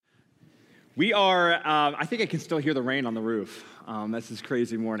I think I can still hear the rain on the roof. This is a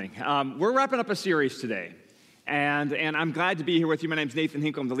crazy morning. We're wrapping up a series today, and I'm glad to be here with you. My name's Nathan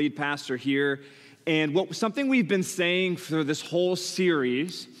Hinkle. I'm the lead pastor here. And something we've been saying for this whole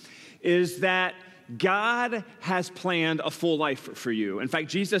series is that God has planned a full life for you. In fact,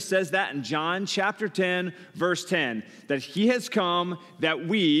 Jesus says that in John chapter 10, verse 10, that he has come that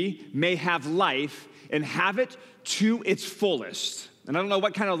we may have life and have it to its fullest. And I don't know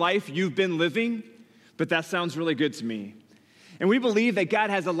what kind of life you've been living, but that sounds really good to me. And we believe that God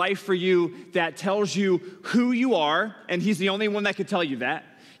has a life for you that tells you who you are, and he's the only one that can tell you that.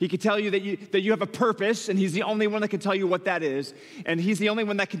 He can tell you that you have a purpose, and he's the only one that can tell you what that is. And he's the only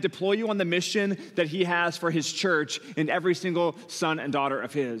one that can deploy you on the mission that he has for his church and every single son and daughter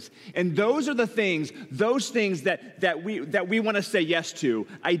of his. And those are the things, that we want to say yes to,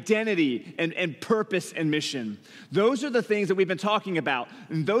 identity and purpose and mission. Those are the things that we've been talking about.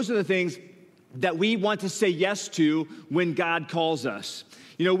 And those are the things that we want to say yes to when God calls us.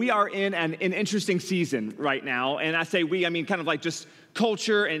 You know, we are in an interesting season right now. And I say we, I mean kind of like just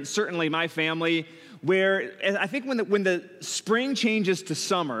culture and certainly my family, where I think when the spring changes to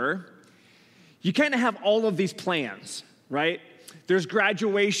summer, you kind of have all of these plans, right? There's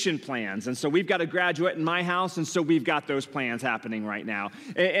graduation plans, and so we've got a graduate in my house, and so we've got those plans happening right now.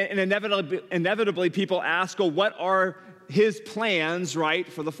 And inevitably people ask, well, what are his plans, right,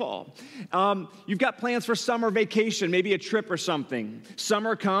 for the fall? You've got plans for summer vacation, maybe a trip or something.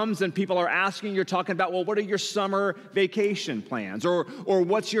 Summer comes and people are asking, you're talking about, well, what are your summer vacation plans? Or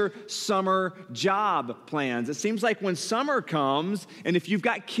what's your summer job plans? It seems like when summer comes, and if you've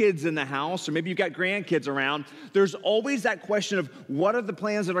got kids in the house, or maybe you've got grandkids around, there's always that question of what are the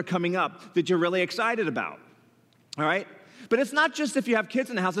plans that are coming up that you're really excited about, all right? But it's not just if you have kids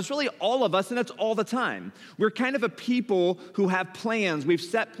in the house, it's really all of us, and it's all the time. We're kind of a people who have plans. We've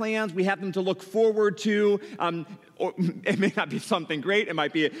set plans. We have them to look forward to. Or it may not be something great. It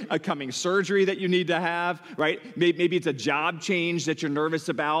might be a coming surgery that you need to have, right? Maybe it's a job change that you're nervous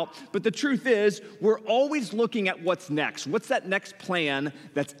about. But the truth is, we're always looking at what's next. What's that next plan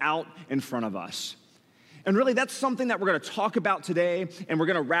that's out in front of us? And really, that's something that we're going to talk about today, and we're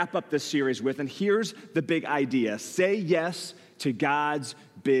going to wrap up this series with. And here's the big idea. Say yes to God's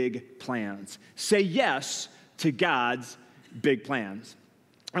big plans. Say yes to God's big plans.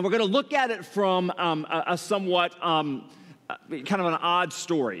 And we're going to look at it from a somewhat kind of an odd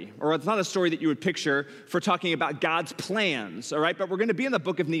story, or it's not a story that you would picture for talking about God's plans, all right? But we're going to be in the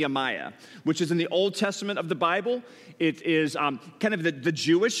book of Nehemiah, which is in the Old Testament of the Bible. It is kind of the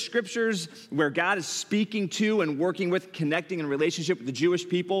Jewish scriptures where God is speaking to and working with, connecting in relationship with the Jewish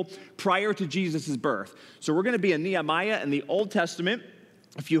people prior to Jesus' birth. So we're going to be in Nehemiah in the Old Testament.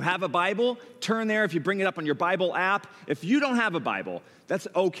 If you have a Bible, turn there. If you bring it up on your Bible app. If you don't have a Bible, that's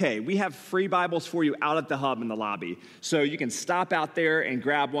okay. We have free Bibles for you out at the hub in the lobby. So you can stop out there and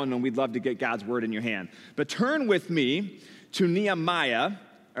grab one, and we'd love to get God's word in your hand. But turn with me to Nehemiah,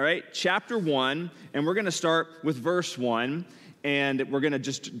 all right, chapter 1, and we're going to start with verse 1, and we're going to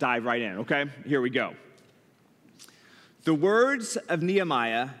just dive right in, okay? Here we go. The words of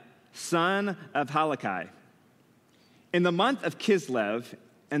Nehemiah, son of Halakai. In the month of Kislev,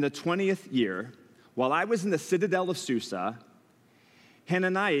 in the 20th year, while I was in the citadel of Susa,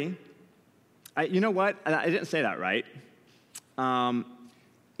 Hanani, you know what? I didn't say that right.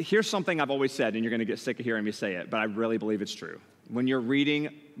 Here's something I've always said, and you're going to get sick of hearing me say it, but I really believe it's true. When you're reading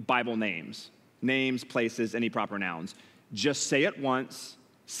Bible names, places, any proper nouns, just say it once,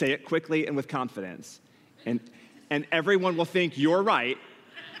 say it quickly and with confidence, and everyone will think you're right,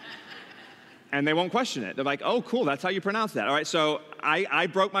 and they won't question it. They're like, oh, cool, that's how you pronounce that. All right, so I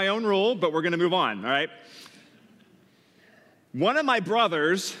broke my own rule, but we're going to move on, all right? One of my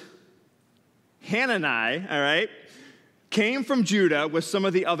brothers, Hanani, all right, came from Judah with some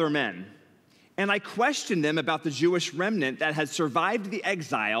of the other men. And I questioned them about the Jewish remnant that had survived the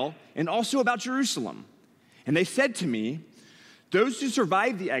exile and also about Jerusalem. And they said to me, those who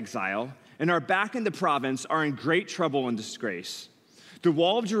survived the exile and are back in the province are in great trouble and disgrace. The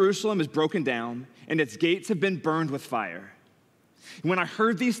wall of Jerusalem is broken down, and its gates have been burned with fire. And when I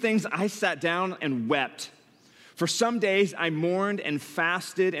heard these things, I sat down and wept. For some days I mourned and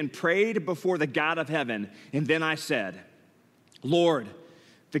fasted and prayed before the God of heaven. And then I said, Lord,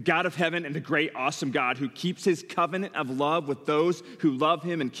 the God of heaven and the great, awesome God who keeps his covenant of love with those who love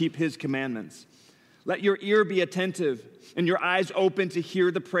him and keep his commandments. Let your ear be attentive and your eyes open to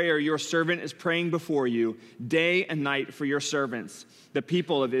hear the prayer your servant is praying before you day and night for your servants, the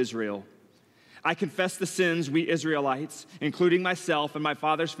people of Israel. I confess the sins we Israelites, including myself and my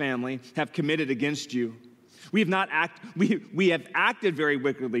father's family, have committed against you. We have acted very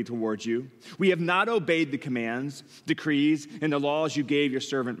wickedly towards you. We have not obeyed the commands, decrees, and the laws you gave your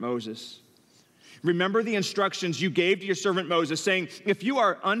servant Moses. Remember the instructions you gave to your servant Moses, saying, if you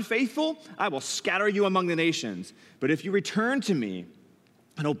are unfaithful, I will scatter you among the nations. But if you return to me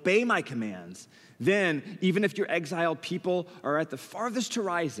and obey my commands, then even if your exiled people are at the farthest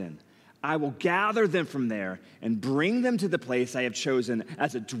horizon, I will gather them from there and bring them to the place I have chosen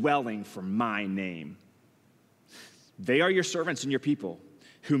as a dwelling for my name. They are your servants and your people,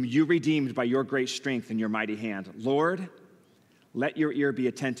 whom you redeemed by your great strength and your mighty hand. Lord, let your ear be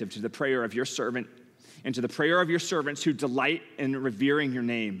attentive to the prayer of your servant and to the prayer of your servants who delight in revering your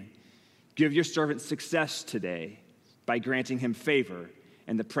name. Give your servant success today by granting him favor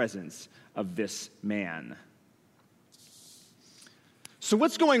in the presence of this man. So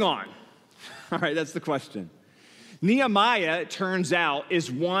what's going on? All right, that's the question. Nehemiah, it turns out,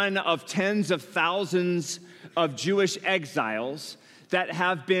 is one of tens of thousands of Jewish exiles that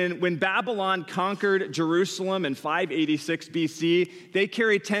have been, when Babylon conquered Jerusalem in 586 BC, they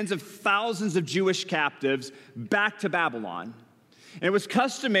carried tens of thousands of Jewish captives back to Babylon. And it was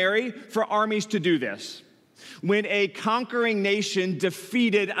customary for armies to do this. When a conquering nation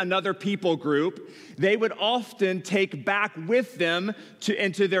defeated another people group, they would often take back with them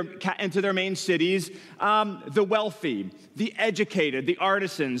into their main cities the wealthy, the educated, the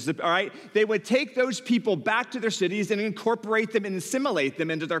artisans, all right? They would take those people back to their cities and incorporate them and assimilate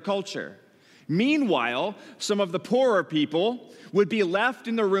them into their culture. Meanwhile, some of the poorer people would be left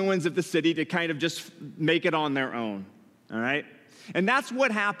in the ruins of the city to kind of just make it on their own, all right? And that's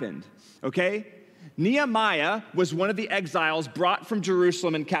what happened, okay? Nehemiah was one of the exiles brought from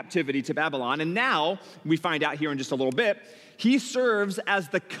Jerusalem in captivity to Babylon, and now, we find out here in just a little bit, he serves as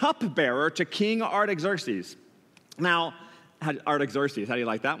the cupbearer to King Artaxerxes. Now, Artaxerxes, how do you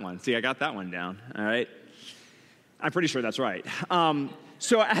like that one? See, I got that one down, all right? I'm pretty sure that's right.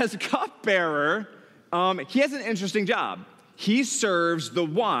 So as cupbearer, he has an interesting job. He serves the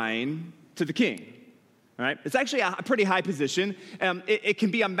wine to the king. Right? It's actually a pretty high position. It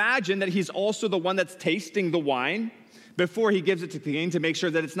can be imagined that he's also the one that's tasting the wine before he gives it to the king to make sure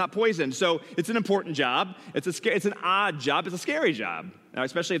that it's not poisoned. So it's an important job. It's an odd job. It's a scary job,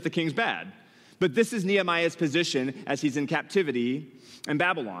 especially if the king's bad. But this is Nehemiah's position as he's in captivity in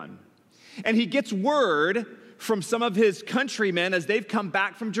Babylon. And he gets word from some of his countrymen as they've come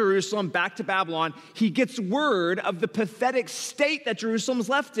back from Jerusalem, back to Babylon. He gets word of the pathetic state that Jerusalem's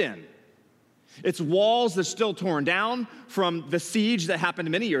left in. Its walls are still torn down from the siege that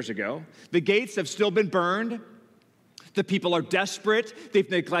happened many years ago. The gates have still been burned. The people are desperate. They've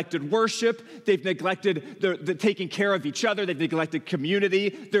neglected worship. They've neglected the taking care of each other. They've neglected community.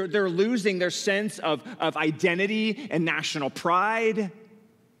 They're losing their sense of identity and national pride.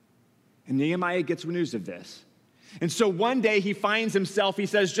 And Nehemiah gets news of this. And so one day he finds himself, he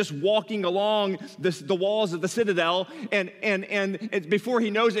says, just walking along the walls of the citadel, and before he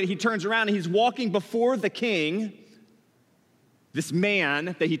knows it, he turns around and he's walking before the king, this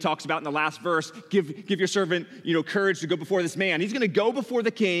man that he talks about in the last verse. Give your servant, courage to go before this man. He's going to go before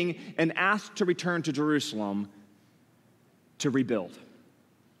the king and ask to return to Jerusalem to rebuild.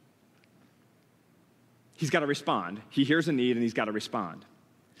 He's got to respond. He hears a need and he's got to respond.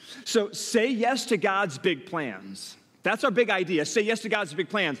 So say yes to God's big plans. That's our big idea. Say yes to God's big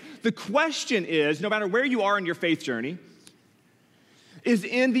plans. The question is, no matter where you are in your faith journey, is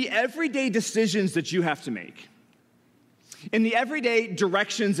in the everyday decisions that you have to make, in the everyday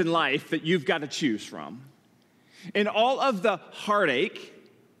directions in life that you've got to choose from, in all of the heartache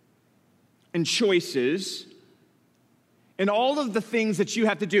and choices, in all of the things that you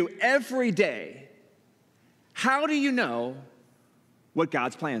have to do every day, how do you know what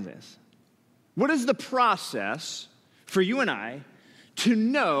God's plan is? What is the process for you and I to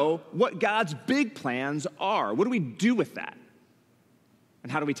know what God's big plans are? What do we do with that?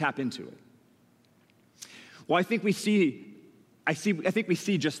 And how do we tap into it? Well, I think we see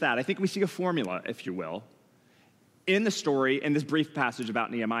just that. I think we see a formula, if you will, in the story, in this brief passage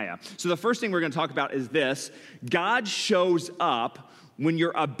about Nehemiah. So the first thing we're going to talk about is this: God shows up when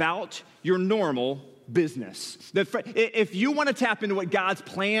you're about your normal business. If you want to tap into what God's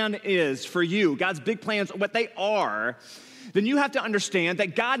plan is for you, God's big plans, what they are, then you have to understand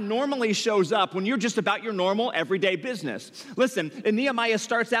that God normally shows up when you're just about your normal everyday business. Listen, and Nehemiah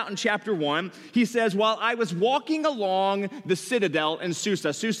starts out in chapter 1. He says, while I was walking along the citadel in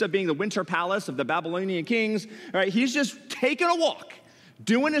Susa being the winter palace of the Babylonian kings, all right, he's just taking a walk,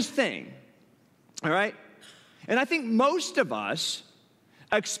 doing his thing, all right? And I think most of us,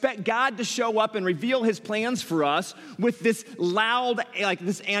 Expect God to show up and reveal his plans for us with this loud, like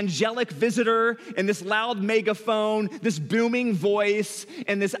this angelic visitor and this loud megaphone, this booming voice,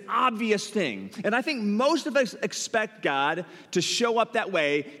 and this obvious thing. And I think most of us expect God to show up that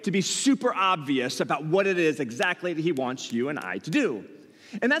way, to be super obvious about what it is exactly that he wants you and I to do.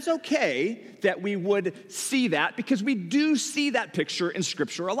 And that's okay that we would see that, because we do see that picture in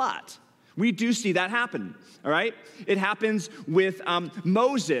Scripture a lot. We do see that happen, all right? It happens with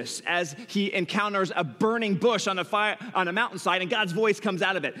Moses as he encounters a burning bush on a mountainside, and God's voice comes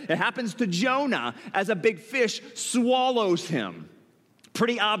out of it. It happens to Jonah as a big fish swallows him.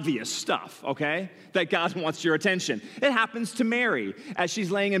 Pretty obvious stuff, okay, that God wants your attention. It happens to Mary as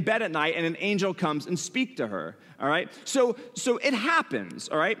she's laying in bed at night and an angel comes and speaks to her, all right? So it happens,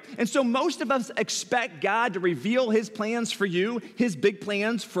 all right? And so most of us expect God to reveal his plans for you, his big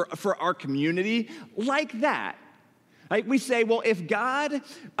plans for our community like that. Like we say, well, if God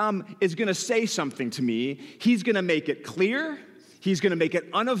is going to say something to me, he's going to make it clear, he's going to make it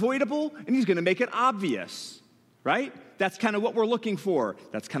unavoidable, and he's going to make it obvious, right? That's kind of what we're looking for.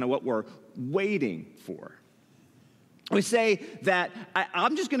 That's kind of what we're waiting for. We say that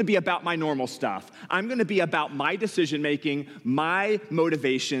I'm just going to be about my normal stuff. I'm going to be about my decision-making, my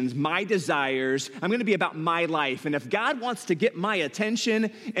motivations, my desires. I'm going to be about my life. And if God wants to get my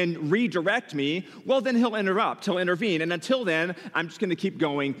attention and redirect me, well, then he'll interrupt, he'll intervene. And until then, I'm just going to keep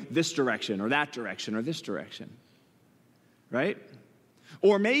going this direction or that direction or this direction, right?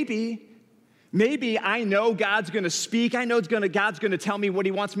 Or maybe I know God's going to speak. I know God's going to tell me what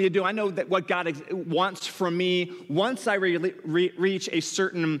he wants me to do. I know that what God wants from me once I reach a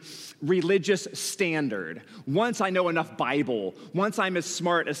certain religious standard, once I know enough Bible, once I'm as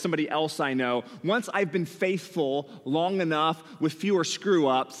smart as somebody else I know, once I've been faithful long enough with fewer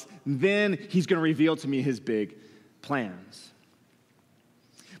screw-ups, then he's going to reveal to me his big plans.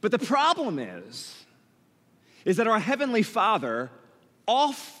 But the problem is that our Heavenly Father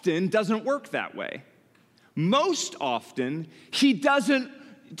often doesn't work that way. Most often, he doesn't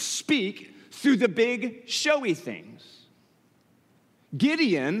speak through the big showy things.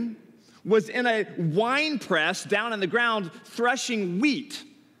 Gideon was in a wine press down in the ground threshing wheat,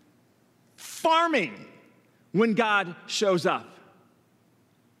 farming, when God shows up.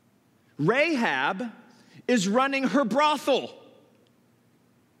 Rahab is running her brothel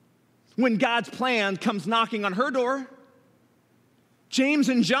when God's plan comes knocking on her door. James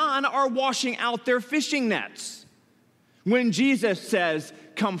and John are washing out their fishing nets when Jesus says,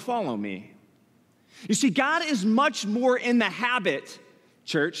 "Come follow me." You see, God is much more in the habit,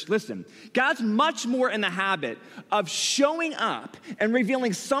 church, listen, God's much more in the habit of showing up and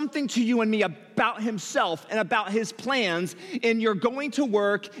revealing something to you and me about himself and about his plans, and you're going to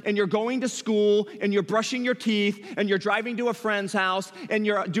work and you're going to school and you're brushing your teeth and you're driving to a friend's house and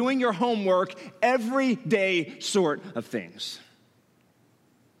you're doing your homework, everyday sort of things.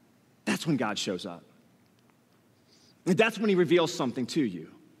 That's when God shows up. And that's when he reveals something to you.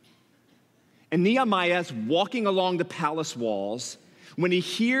 And Nehemiah's walking along the palace walls when he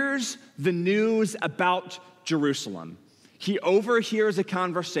hears the news about Jerusalem. He overhears a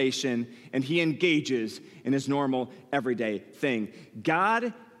conversation and he engages in his normal everyday thing.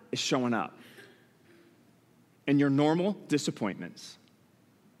 God is showing up in your normal disappointments,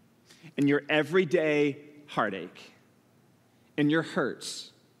 in your everyday heartache, in your hurts.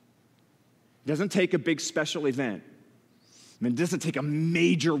 It doesn't take a big special event. It doesn't take a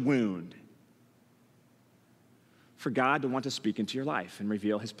major wound for God to want to speak into your life and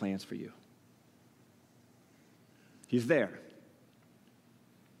reveal his plans for you. He's there.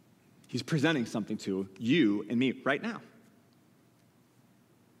 He's presenting something to you and me right now.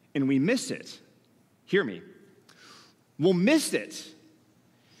 And we miss it. Hear me. We'll miss it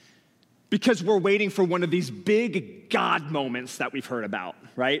because we're waiting for one of these big God moments that we've heard about,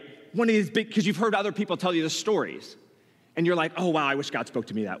 right? One of these big, because you've heard other people tell you the stories. And you're like, oh, wow, I wish God spoke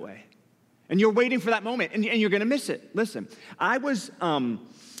to me that way. And you're waiting for that moment, and you're going to miss it. Listen, I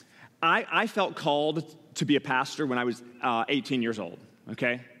felt called to be a pastor when I was 18 years old,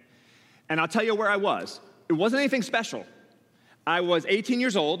 okay? And I'll tell you where I was. It wasn't anything special. I was 18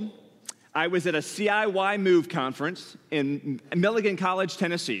 years old. I was at a CIY Move conference in Milligan College,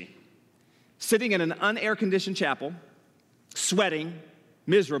 Tennessee, sitting in an unair-conditioned chapel, sweating,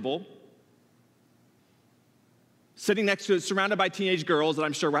 miserable, sitting next to it, surrounded by teenage girls that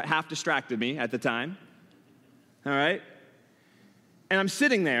I'm sure half distracted me at the time, all right? And I'm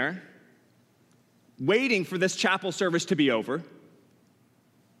sitting there waiting for this chapel service to be over.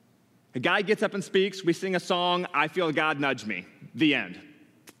 A guy gets up and speaks. We sing a song, "I Feel God Nudge Me," the end.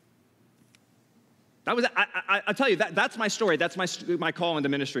 I'll tell you, that's my story. That's my call into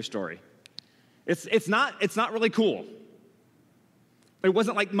ministry story. It's not really cool. It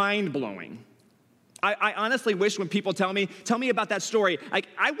wasn't like mind-blowing. I honestly wish when people tell me about that story, I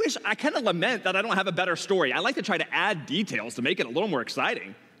kind of lament that I don't have a better story. I like to try to add details to make it a little more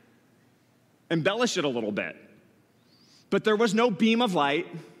exciting. Embellish it a little bit. But there was no beam of light.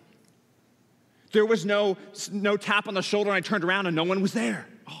 There was no tap on the shoulder and I turned around and no one was there.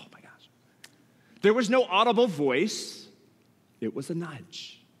 Oh my gosh. There was no audible voice. It was a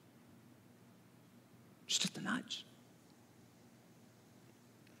nudge. It's just a nudge.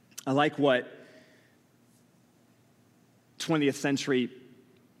 I like what 20th century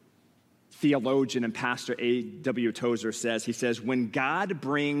theologian and pastor A.W. Tozer says. He says, when God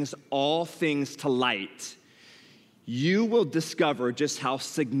brings all things to light, you will discover just how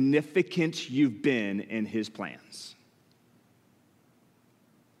significant you've been in his plans.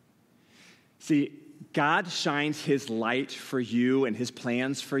 See, God shines his light for you and his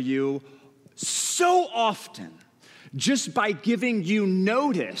plans for you so often just by giving you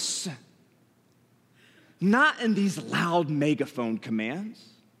notice, not in these loud megaphone commands.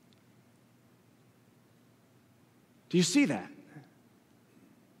 Do you see that?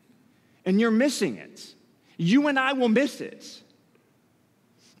 And you're missing it. You and I will miss it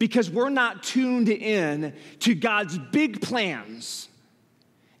because we're not tuned in to God's big plans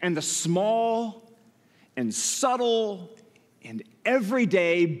and the small and subtle and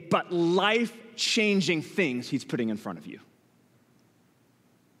everyday but life-changing things he's putting in front of you.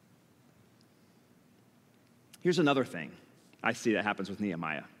 Here's another thing I see that happens with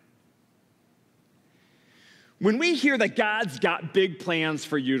Nehemiah. When we hear that God's got big plans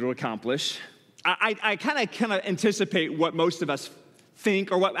for you to accomplish, I kind of anticipate what most of us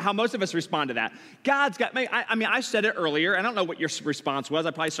think or how most of us respond to that. God's got, I said it earlier. I don't know what your response was.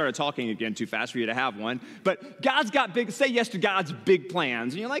 I probably started talking again too fast for you to have one. But God's got say yes to God's big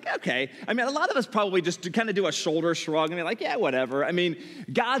plans. And you're like, okay. A lot of us probably just kind of do a shoulder shrug and be like, yeah, whatever.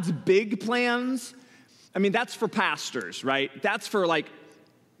 God's big plans, that's for pastors, right? That's for like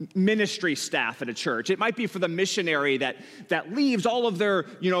ministry staff at a church. It might be for the missionary that leaves all of their,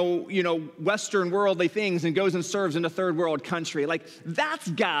 Western worldly things and goes and serves in a third world country. Like, that's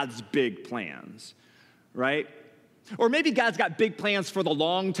God's big plans, right? Or maybe God's got big plans for the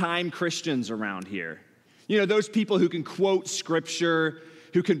long-time Christians around here. Those people who can quote scripture,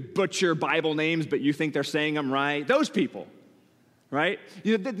 who can butcher Bible names, but you think they're saying them right. Those people, right?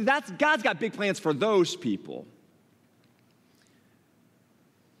 God's got big plans for those people.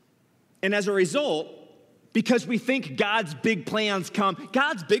 And as a result, because we think God's big plans,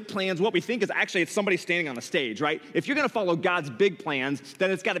 what we think is actually it's somebody standing on a stage, right? If you're going to follow God's big plans,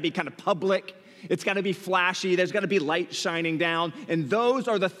 then it's got to be kind of public. It's got to be flashy. There's got to be light shining down. And those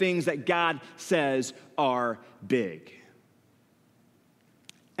are the things that God says are big.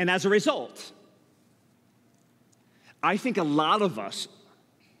 And as a result, I think a lot of us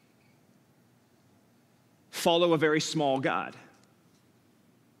follow a very small God.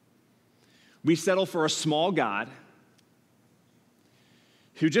 We settle for a small God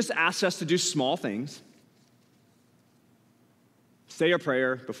who just asks us to do small things. Say a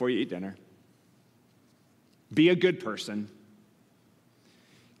prayer before you eat dinner. Be a good person.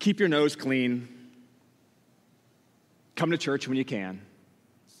 Keep your nose clean. Come to church when you can.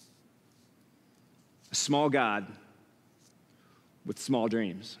 A small God with small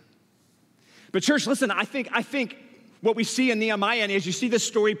dreams. But church, listen, I think what we see in Nehemiah, and as you see this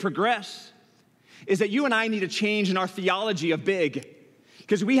story progress, is that you and I need a change in our theology of big,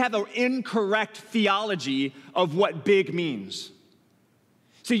 because we have an incorrect theology of what big means.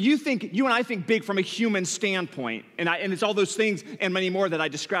 So you and I think big from a human standpoint, and it's all those things and many more that I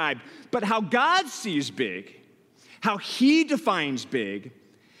described. But how God sees big, how he defines big,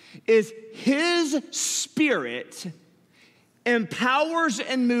 is his Spirit empowers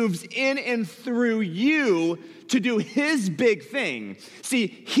and moves in and through you to do his big thing. See,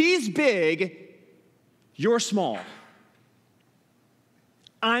 he's big. You're small.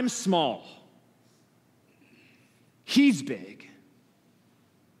 I'm small. He's big.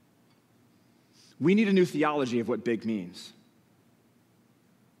 We need a new theology of what big means.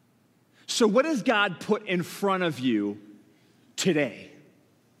 So what does God put in front of you today?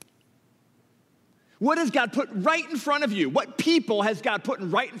 What has God put right in front of you? What people has God put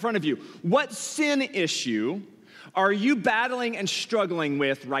right in front of you? What sin issue are you battling and struggling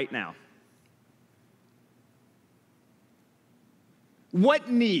with right now? What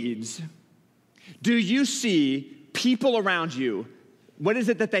needs do you see people around you? What is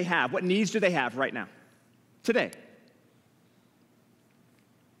it that they have? What needs do they have right now, today?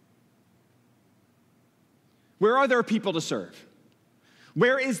 Where are there people to serve?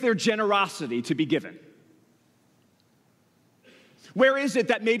 Where is there generosity to be given? Where is it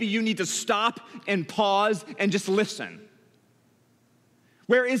that maybe you need to stop and pause and just listen?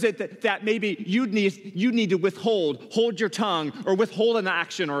 Where is it that maybe you need to hold your tongue, or withhold an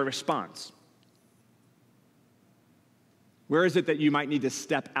action or a response? Where is it that you might need to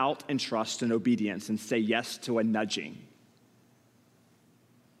step out in trust and obedience and say yes to a nudging?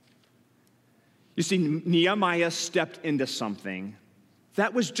 You see, Nehemiah stepped into something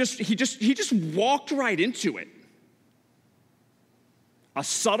that was he just walked right into it. A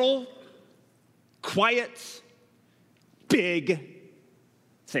subtle, quiet, big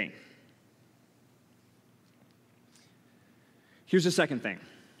thing. Here's the second thing,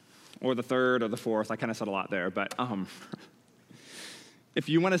 or the third, or the fourth. I kind of said a lot there, but if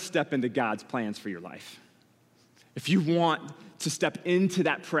you want to step into God's plans for your life, if you want to step into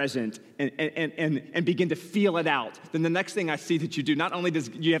that present and begin to feel it out, then the next thing I see that you do, not only does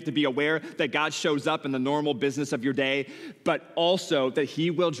you have to be aware that God shows up in the normal business of your day, but also that he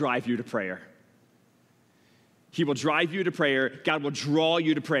will drive you to prayer. He will drive you to prayer. God will draw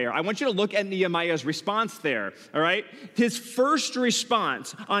you to prayer. I want you to look at Nehemiah's response there, all right? His first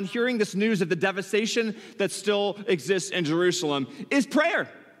response on hearing this news of the devastation that still exists in Jerusalem is prayer.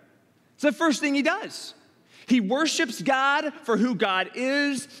 It's the first thing he does. He worships God for who God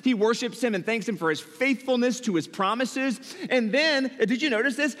is. He worships him and thanks him for his faithfulness to his promises. And then, did you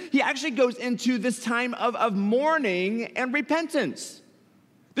notice this? He actually goes into this time of mourning and repentance.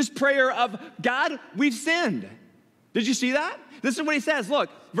 This prayer of, God, we've sinned. Did you see that? This is what he says. Look,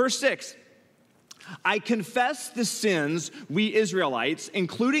 verse 6. I confess the sins we Israelites,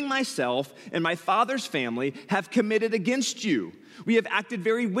 including myself and my father's family, have committed against you. We have acted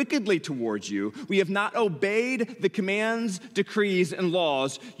very wickedly towards you. We have not obeyed the commands, decrees, and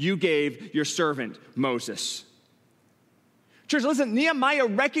laws you gave your servant Moses. Church, listen, Nehemiah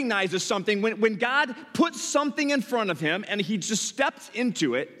recognizes something when God puts something in front of him and he just steps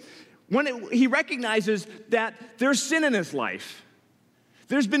into it. He recognizes that there's sin in his life.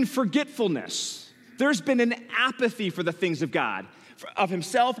 There's been forgetfulness. There's been an apathy for the things of God, of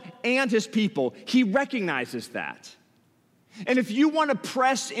himself and his people. He recognizes that. And if you want to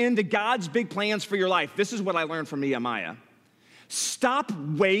press into God's big plans for your life, this is what I learned from Nehemiah. Stop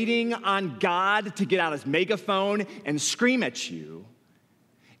waiting on God to get out his megaphone and scream at you,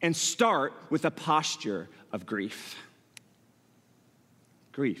 and start with a posture of grief.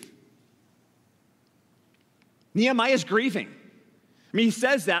 Grief. Nehemiah's grieving. I mean, he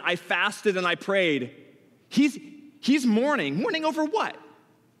says that, I fasted and I prayed. He's mourning. Mourning over what?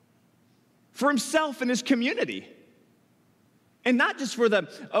 For himself and his community. And not just for the,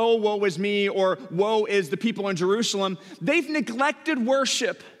 oh, woe is me, or woe is the people in Jerusalem. They've neglected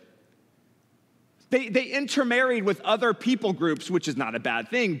worship. They intermarried with other people groups, which is not a bad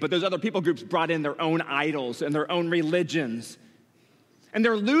thing, but those other people groups brought in their own idols and their own religions. And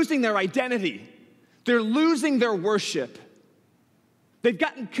they're losing their identity. They're losing their worship.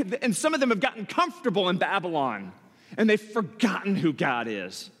 And some of them have gotten comfortable in Babylon, and they've forgotten who God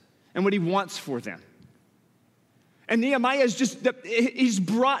is and what he wants for them. And Nehemiah is he's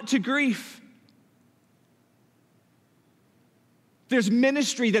brought to grief. There's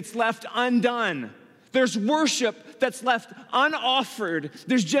ministry that's left undone. There's worship that's left unoffered.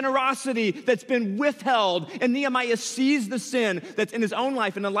 There's generosity that's been withheld. And Nehemiah sees the sin that's in his own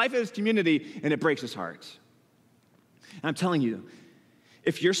life and the life of his community, and it breaks his heart. And I'm telling you,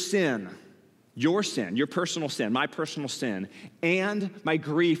 if your sin, your personal sin, my personal sin, and my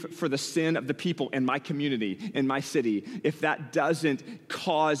grief for the sin of the people in my community, in my city, if that doesn't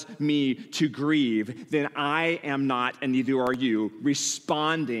cause me to grieve, then I am not, and neither are you,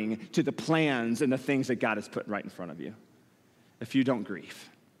 responding to the plans and the things that God has put right in front of you. If you don't grieve.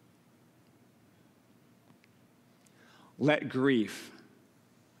 Let grief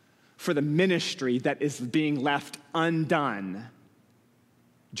for the ministry that is being left undone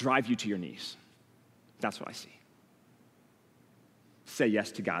drive you to your knees. That's what I see. Say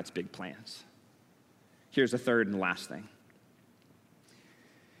yes to God's big plans. Here's the third and last thing.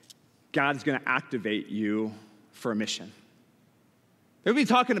 God's going to activate you for a mission. We'll be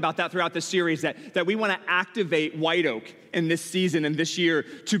talking about that throughout this series, that we want to activate White Oak in this season and this year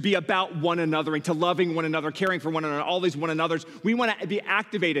to be about one another and to loving one another, caring for one another, all these one another's. We want to be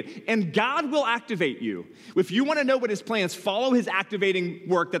activated, and God will activate you. If you want to know what his plans, follow his activating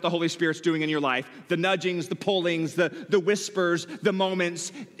work that the Holy Spirit's doing in your life, the nudgings, the pullings, the whispers, the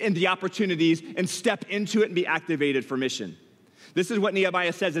moments, and the opportunities, and step into it and be activated for mission. This is what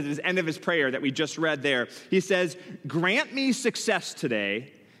Nehemiah says at the end of his prayer that we just read there. He says, grant me success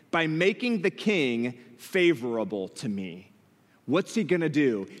today by making the king favorable to me. What's he going to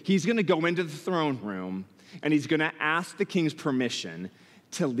do? He's going to go into the throne room, and he's going to ask the king's permission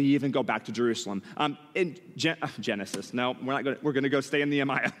to leave and go back to Jerusalem. In Genesis, no, we're going to go stay in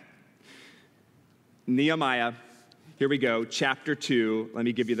Nehemiah. Nehemiah, here we go, chapter 2. Let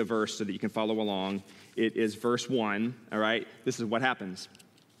me give you the verse so that you can follow along. It is verse 1, all right? This is what happens.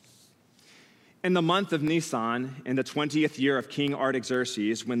 In the month of Nisan, in the 20th year of King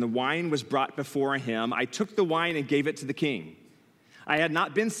Artaxerxes, when the wine was brought before him, I took the wine and gave it to the king. I had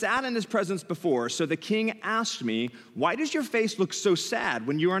not been sad in his presence before, so the king asked me, "Why does your face look so sad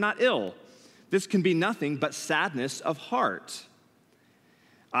when you are not ill? This can be nothing but sadness of heart."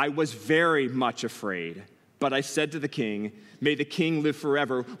 I was very much afraid, but I said to the king, "May the king live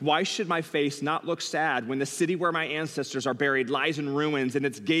forever. Why should my face not look sad when the city where my ancestors are buried lies in ruins and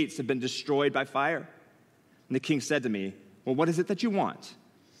its gates have been destroyed by fire?" And the king said to me, "Well, what is it that you want?"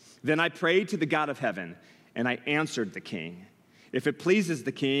 Then I prayed to the God of heaven, and I answered the king, "If it pleases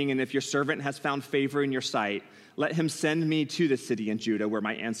the king, and if your servant has found favor in your sight, let him send me to the city in Judah where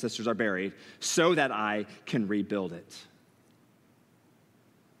my ancestors are buried, so that I can rebuild it."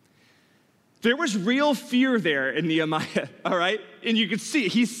 There was real fear there in Nehemiah, all right? And you could see,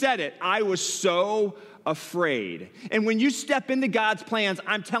 he said it, "I was so afraid." And when you step into God's plans,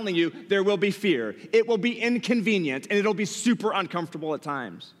 I'm telling you, there will be fear. It will be inconvenient, and it'll be super uncomfortable at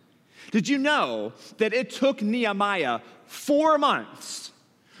times. Did you know that it took Nehemiah 4 months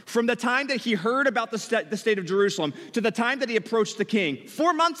from the time that he heard about the state of Jerusalem to the time that he approached the king?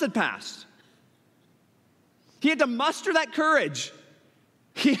 4 months had passed. He had to muster that courage.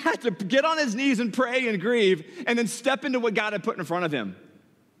 He had to get on his knees and pray and grieve and then step into what God had put in front of him.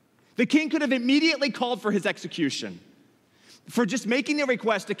 The king could have immediately called for his execution. For just making the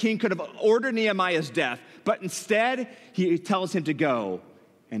request, the king could have ordered Nehemiah's death, but instead, he tells him to go,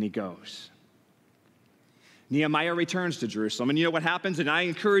 and he goes. Nehemiah returns to Jerusalem, and you know what happens? And I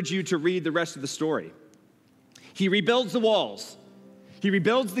encourage you to read the rest of the story. He rebuilds the walls. He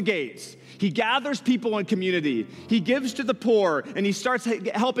rebuilds the gates. He gathers people in community. He gives to the poor, and he starts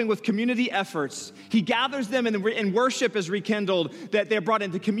helping with community efforts. He gathers them, and worship is rekindled, that they're brought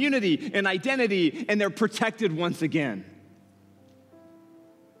into community and identity, and they're protected once again.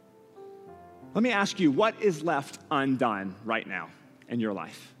 Let me ask you, what is left undone right now in your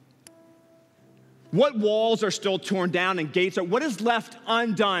life? What walls are still torn down and gates are? What is left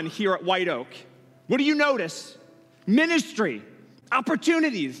undone here at White Oak? What do you notice? Ministry,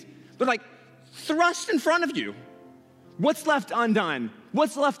 opportunities, but like thrust in front of you. What's left undone?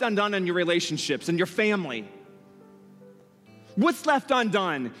 What's left undone in your relationships and your family? What's left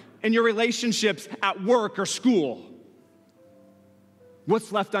undone in your relationships at work or school?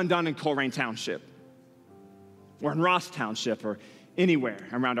 What's left undone in Coleraine Township or in Ross Township or anywhere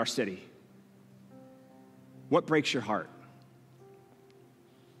around our city? What breaks your heart?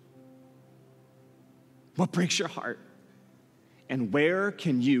 What breaks your heart? And where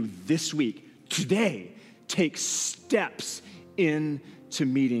can you this week, today, take steps into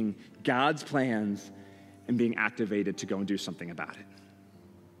meeting God's plans and being activated to go and do something about it?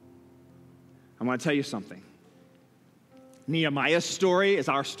 I want to tell you something. Nehemiah's story is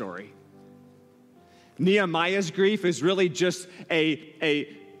our story. Nehemiah's grief is really just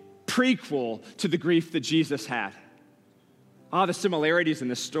a prequel to the grief that Jesus had. The similarities in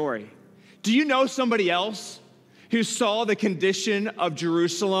this story. Do you know somebody else who saw the condition of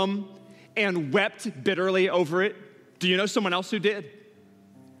Jerusalem and wept bitterly over it? Do you know someone else who did?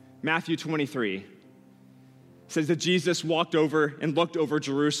 Matthew 23 says that Jesus walked over and looked over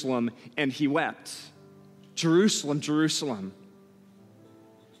Jerusalem and he wept. Jerusalem, Jerusalem,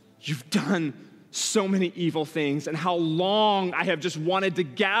 you've done so many evil things, and how long I have just wanted to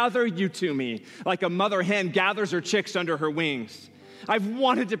gather you to me like a mother hen gathers her chicks under her wings. I've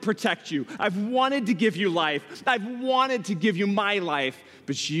wanted to protect you. I've wanted to give you life. I've wanted to give you my life,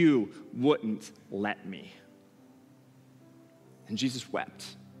 but you wouldn't let me. And Jesus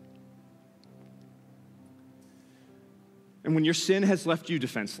wept. And when your sin has left you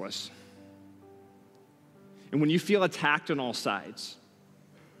defenseless, and when you feel attacked on all sides,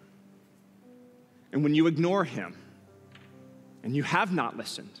 and when you ignore him, and you have not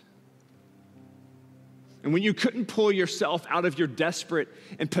listened, and when you couldn't pull yourself out of your desperate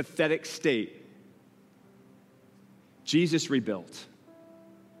and pathetic state, Jesus rebuilt.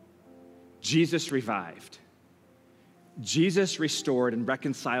 Jesus revived. Jesus restored and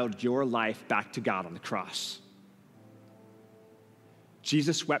reconciled your life back to God on the cross.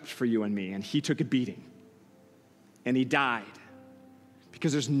 Jesus wept for you and me, and he took a beating, and he died,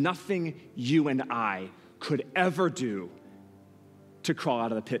 because there's nothing you and I could ever do to crawl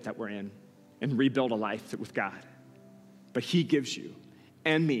out of the pit that we're in and rebuild a life with God. But he gives you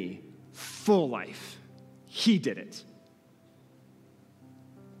and me full life. He did it.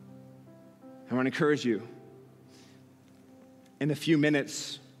 I want to encourage you in a few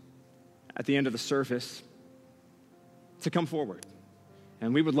minutes at the end of the service to come forward.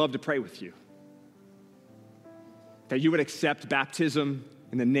 And we would love to pray with you. That you would accept baptism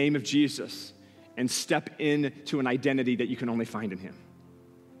in the name of Jesus and step into an identity that you can only find in him.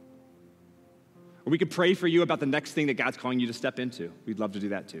 Or we could pray for you about the next thing that God's calling you to step into. We'd love to do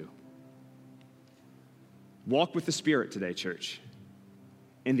that too. Walk with the Spirit today, church,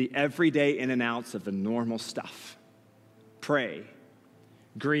 in the everyday in and outs of the normal stuff. Pray,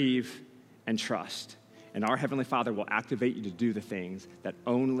 grieve, and trust. And our Heavenly Father will activate you to do the things that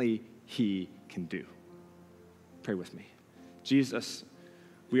only he can do. Pray with me. Jesus,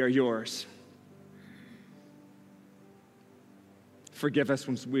 we are yours. Forgive us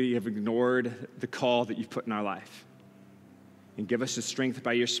when we have ignored the call that you've put in our life. And give us the strength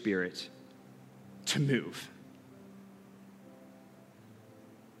by your Spirit to move.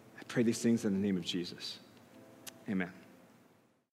 I pray these things in the name of Jesus. Amen.